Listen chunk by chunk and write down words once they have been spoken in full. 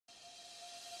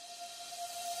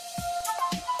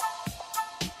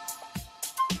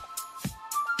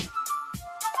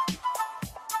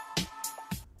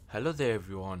Hello there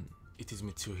everyone, it is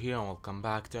Mitsu here and welcome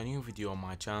back to a new video on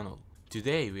my channel.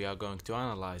 Today we are going to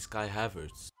analyze Kai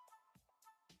Havertz.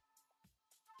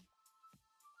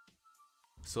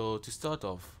 So to start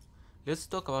off, let's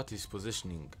talk about his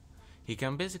positioning. He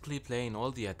can basically play in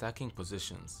all the attacking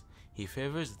positions. He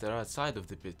favors the right side of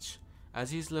the pitch,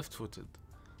 as he is left-footed,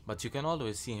 but you can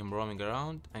always see him roaming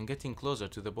around and getting closer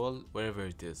to the ball wherever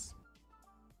it is.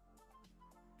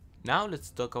 Now let's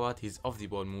talk about his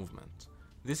off-the-ball movement.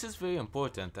 This is very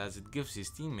important as it gives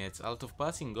his teammates a lot of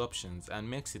passing options and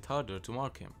makes it harder to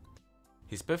mark him.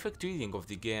 His perfect reading of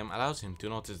the game allows him to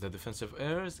notice the defensive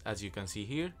errors, as you can see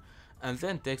here, and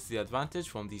then takes the advantage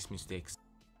from these mistakes.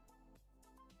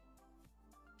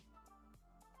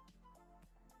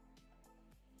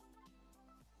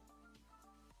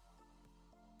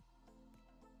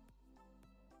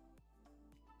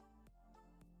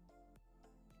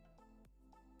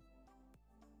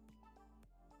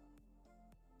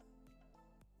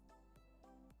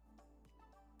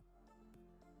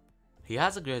 He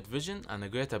has a great vision and a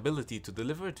great ability to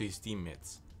deliver to his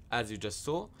teammates. As you just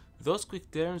saw, those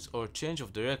quick turns or change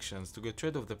of directions to get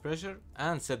rid of the pressure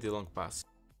and set the long pass.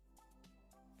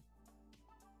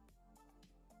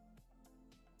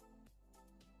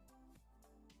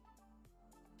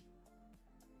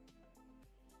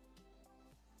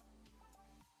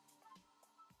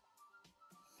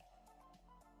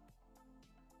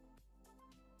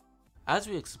 As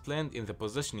we explained in the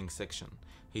positioning section,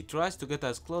 he tries to get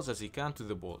as close as he can to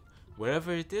the ball,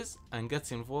 wherever it is, and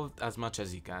gets involved as much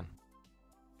as he can.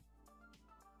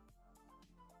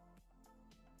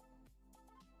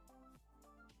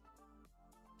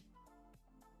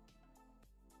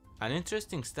 An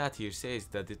interesting stat here says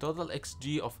that the total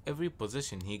XG of every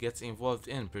position he gets involved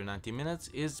in per 90 minutes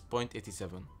is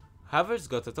 0.87. Havertz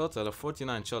got a total of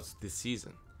 49 shots this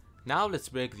season. Now let's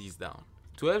break these down.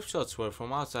 12 shots were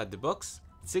from outside the box,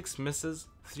 6 misses,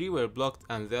 3 were blocked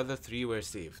and the other 3 were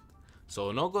saved.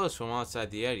 So no goals from outside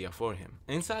the area for him.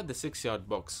 Inside the 6-yard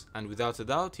box, and without a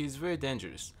doubt he is very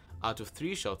dangerous. Out of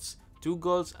 3 shots, 2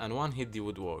 goals and 1 hit the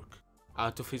woodwork.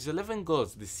 Out of his 11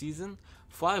 goals this season,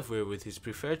 5 were with his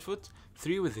preferred foot,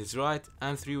 3 with his right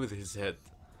and 3 with his head.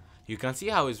 You can see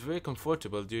how he is very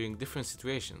comfortable during different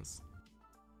situations.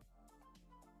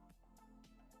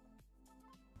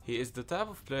 He is the type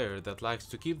of player that likes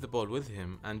to keep the ball with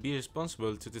him and be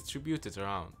responsible to distribute it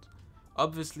around.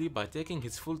 Obviously, by taking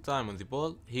his full time on the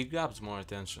ball, he grabs more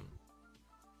attention.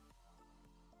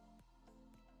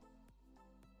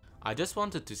 I just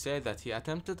wanted to say that he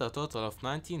attempted a total of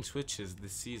 19 switches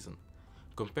this season,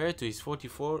 compared to his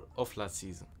 44 of last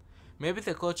season. Maybe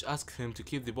the coach asked him to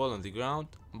keep the ball on the ground,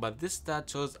 but this stat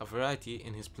shows a variety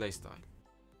in his playstyle.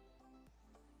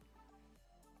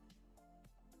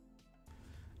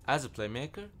 As a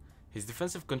playmaker, his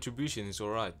defensive contribution is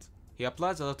alright. He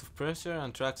applies a lot of pressure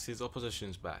and tracks his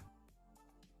oppositions back.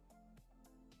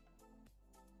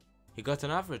 He got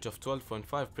an average of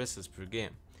 12.5 presses per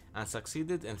game and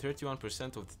succeeded in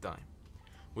 31% of the time,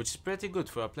 which is pretty good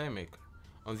for a playmaker.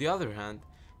 On the other hand,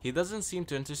 he doesn't seem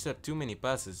to intercept too many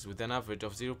passes with an average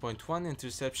of 0.1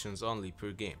 interceptions only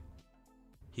per game.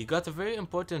 He got a very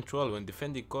important role when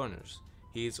defending corners.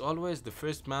 He is always the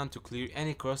first man to clear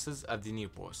any crosses at the near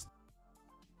post.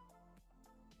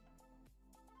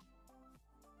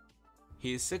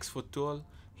 He is 6 foot tall.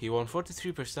 He won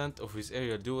 43% of his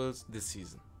aerial duels this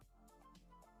season.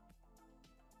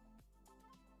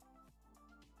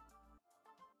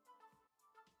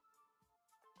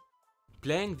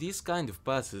 Playing these kind of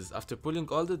passes after pulling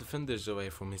all the defenders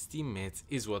away from his teammates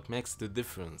is what makes the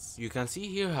difference. You can see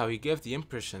here how he gave the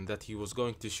impression that he was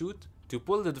going to shoot, to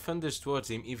pull the defenders towards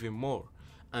him even more,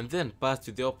 and then pass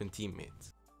to the open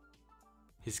teammates.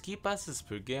 His key passes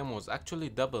per game was actually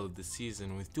doubled this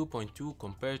season with 2.2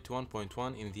 compared to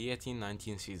 1.1 in the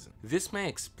 18-19 season. This may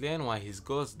explain why his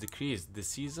goals decreased this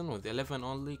season with 11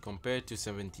 only compared to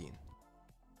 17.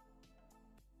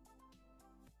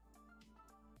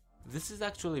 This is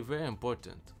actually very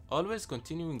important, always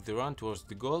continuing the run towards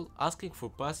the goal, asking for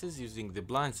passes using the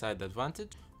blind side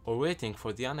advantage or waiting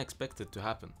for the unexpected to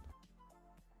happen.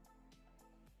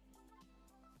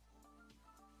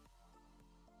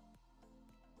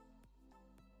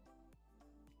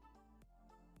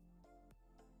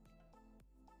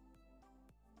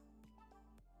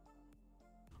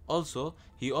 Also,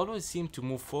 he always seemed to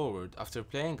move forward after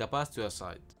playing a pass to a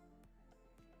side.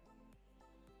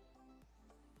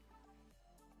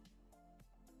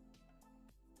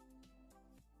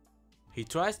 He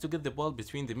tries to get the ball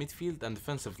between the midfield and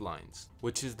defensive lines,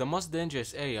 which is the most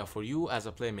dangerous area for you as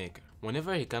a playmaker.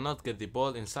 Whenever he cannot get the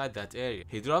ball inside that area,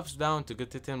 he drops down to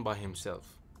get it in by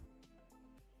himself.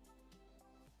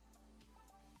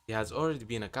 he has already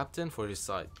been a captain for his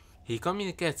side. He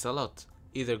communicates a lot,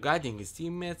 either guiding his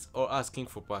teammates or asking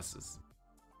for passes.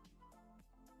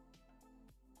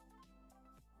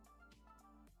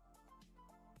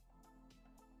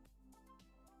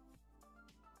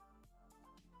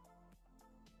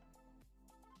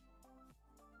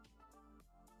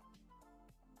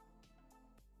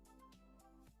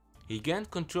 He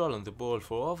gained control on the ball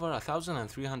for over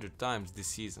 1,300 times this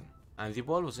season, and the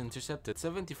ball was intercepted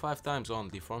 75 times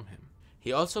only from him.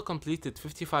 He also completed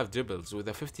 55 dribbles with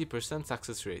a 50%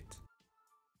 success rate.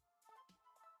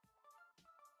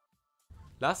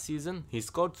 Last season, he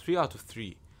scored 3 out of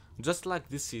 3, just like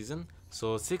this season,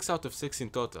 so 6 out of 6 in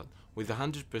total, with a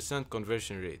 100%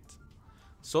 conversion rate.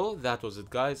 So that was it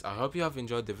guys, I hope you have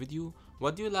enjoyed the video.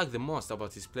 What do you like the most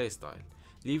about his playstyle?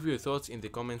 Leave your thoughts in the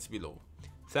comments below.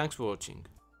 Thanks for watching.